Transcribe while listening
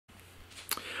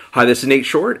Hi, this is Nate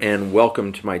Short, and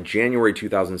welcome to my January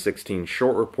 2016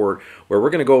 short report, where we're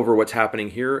going to go over what's happening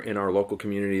here in our local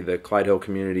community, the Clyde Hill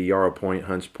community, Yarrow Point,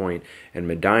 Hunts Point, and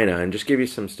Medina, and just give you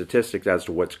some statistics as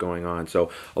to what's going on. So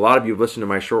a lot of you have listened to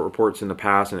my short reports in the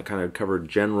past, and it kind of covered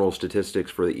general statistics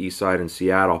for the Eastside and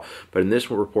Seattle. But in this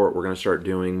report, we're going to start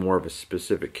doing more of a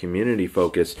specific community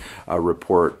focus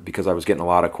report, because I was getting a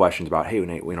lot of questions about, hey,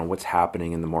 Nate, what's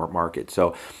happening in the market?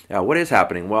 So what is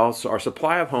happening? Well, so our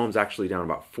supply of homes actually down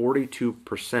about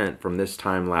 42% from this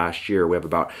time last year. We have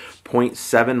about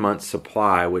 0.7 months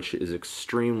supply, which is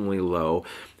extremely low.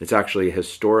 It's actually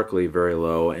historically very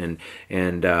low, and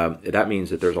that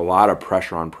means that there's a lot of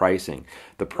pressure on pricing.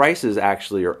 The prices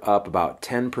actually are up about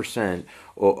 10%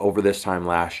 over this time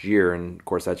last year, and of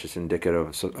course that's just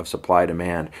indicative of supply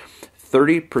demand.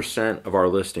 30% of our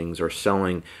listings are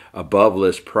selling above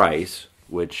list price,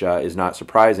 which is not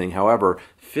surprising. However,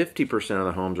 50% of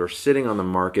the homes are sitting on the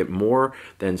market more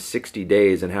than 60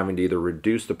 days and having to either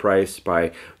reduce the price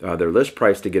by their list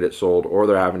price to get it sold, or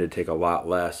they're having to take a lot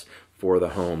less for the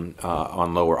home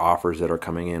on lower offers that are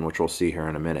coming in, which we'll see here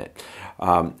in a minute.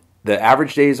 The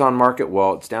average days on market,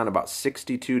 well, it's down about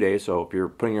 62 days. So if you're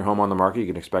putting your home on the market, you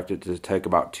can expect it to take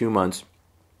about 2 months.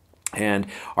 And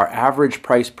our average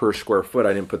price per square foot,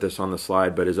 I didn't put this on the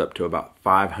slide, but is up to about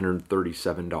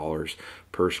 $537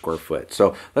 per square foot.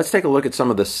 So let's take a look at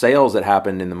some of the sales that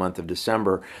happened in the month of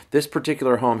December. This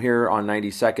particular home here on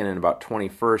 92nd and about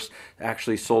 21st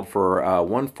actually sold for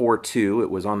 $142. It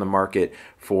was on the market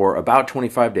for about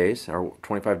 25 days, or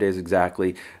 25 days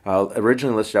exactly.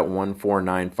 Originally listed at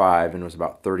 $1,495 and was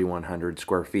about 3,100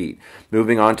 square feet.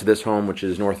 Moving on to this home, which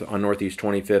is on Northeast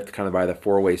 25th, kind of by the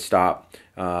four-way stop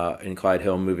in Clyde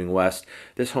Hill, moving west.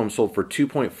 This home sold for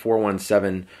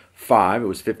 $2.4175. It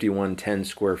was 5,110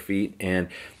 square feet, and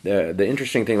the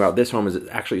interesting thing about this home is it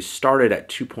actually started at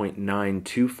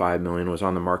 $2.925 million, was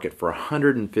on the market for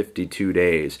 152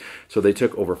 days. So they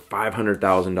took over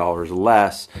 $500,000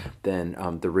 less than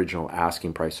the original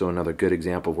asking price. So another good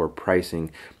example of where pricing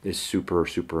is super,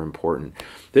 super important.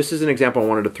 This is an example I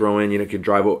wanted to throw in. You could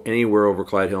drive anywhere over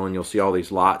Clyde Hill and you'll see all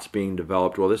these lots being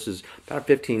developed. Well, this is about a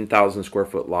 15,000 square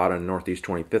foot lot on Northeast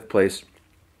 25th Place.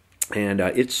 And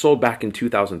it sold back in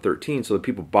 2013, so the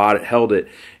people bought it, held it,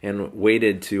 and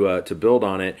waited to build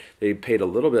on it. They paid a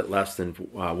little bit less than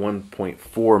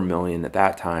 $1.4 million at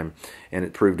that time, and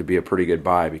it proved to be a pretty good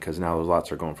buy because now those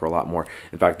lots are going for a lot more.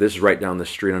 In fact, this is right down the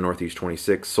street on Northeast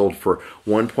 26, sold for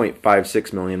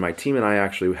 $1.56 million. My team and I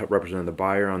actually represented the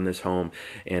buyer on this home,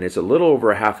 and it's a little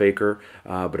over a half acre,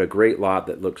 but a great lot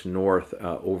that looks north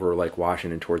over Lake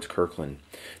Washington towards Kirkland.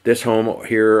 This home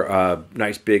here,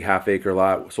 nice big half acre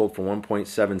lot, sold for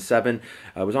 $1.77.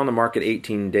 It was on the market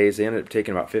 18 days. They ended up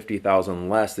taking about $50,000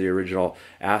 less the original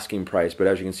asking price, but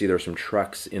as you can see, there's some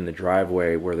trucks in the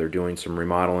driveway where they're doing some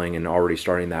remodeling and already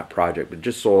starting that project. But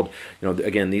just sold,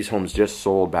 again, these homes just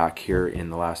sold back here in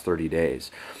the last 30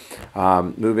 days.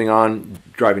 Moving on,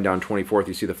 driving down 24th,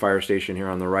 you see the fire station here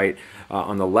on the right.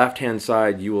 On the left-hand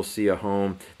side, you will see a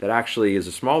home that actually is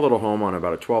a small little home on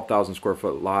about a 12,000 square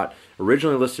foot lot.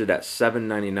 Originally listed at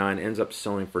 $799, ends up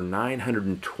selling for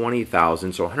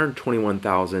 $920,000, so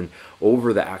 $121,000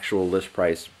 over the actual list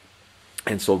price,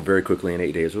 and sold very quickly in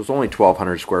 8 days. It was only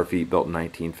 1,200 square feet, built in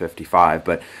 1955,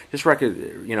 but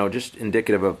just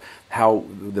indicative of how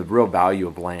the real value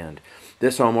of land.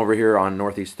 This home over here on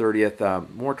Northeast 30th,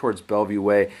 more towards Bellevue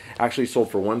Way, actually sold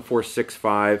for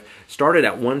 $1,465. Started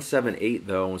at $1,78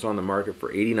 though, and was on the market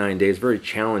for 89 days. Very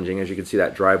challenging. As you can see,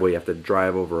 that driveway, you have to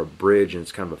drive over a bridge, and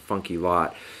it's kind of a funky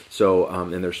lot. So,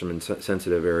 and there's some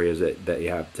sensitive areas that you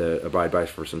have to abide by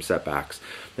for some setbacks.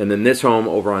 And then this home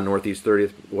over on Northeast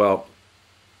 30th, well,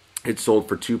 it sold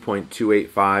for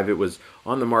 $2.285. It was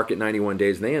on the market 91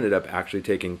 days, and they ended up actually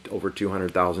taking over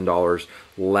 $200,000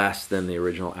 less than the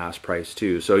original ask price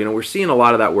too. So, we're seeing a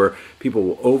lot of that where people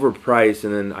will overprice,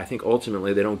 and then I think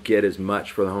ultimately they don't get as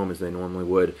much for the home as they normally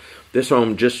would. This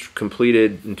home just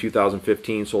completed in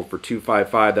 2015, sold for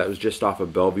 $255. That was just off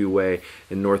of Bellevue Way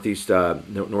in Northeast like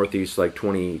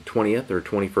 20th or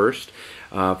 21st.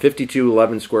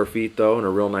 5,211 square feet though, and a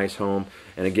real nice home.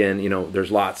 And again,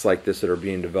 there's lots like this that are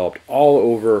being developed all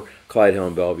over Clyde Hill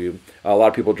and Bellevue. A lot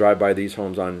of people drive by these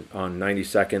homes on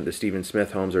 92nd, the Stephen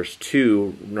Smith homes. There's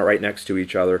two right next to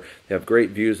each other. They have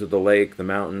great views of the lake, the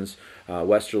mountains,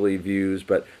 westerly views,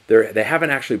 but they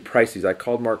haven't actually priced these. I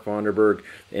called Mark Vonderberg,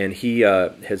 and he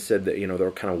has said that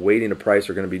they're kind of waiting to price.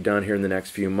 They're going to be done here in the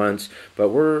next few months, but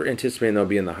we're anticipating they'll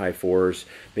be in the high fours,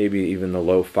 maybe even the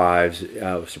low fives.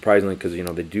 Surprisingly, because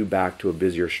they do back to a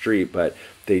busier street, but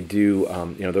they do.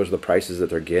 Those are the prices that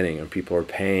they're getting, and people are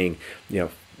paying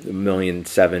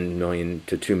 $1.7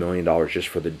 to $2 million just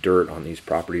for the dirt on these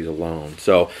properties alone.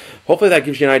 So hopefully that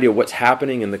gives you an idea of what's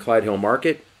happening in the Clyde Hill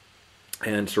market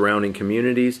and surrounding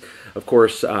communities. Of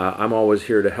course, I'm always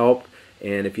here to help.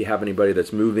 And if you have anybody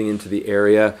that's moving into the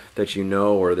area that you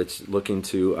know, or that's looking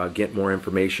to get more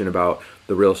information about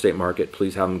the real estate market,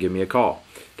 please have them give me a call.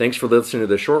 Thanks for listening to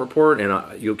the short report,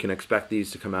 and you can expect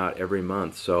these to come out every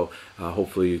month. So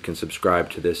hopefully you can subscribe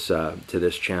to this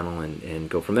channel and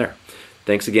go from there.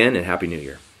 Thanks again, and Happy New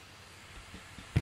Year.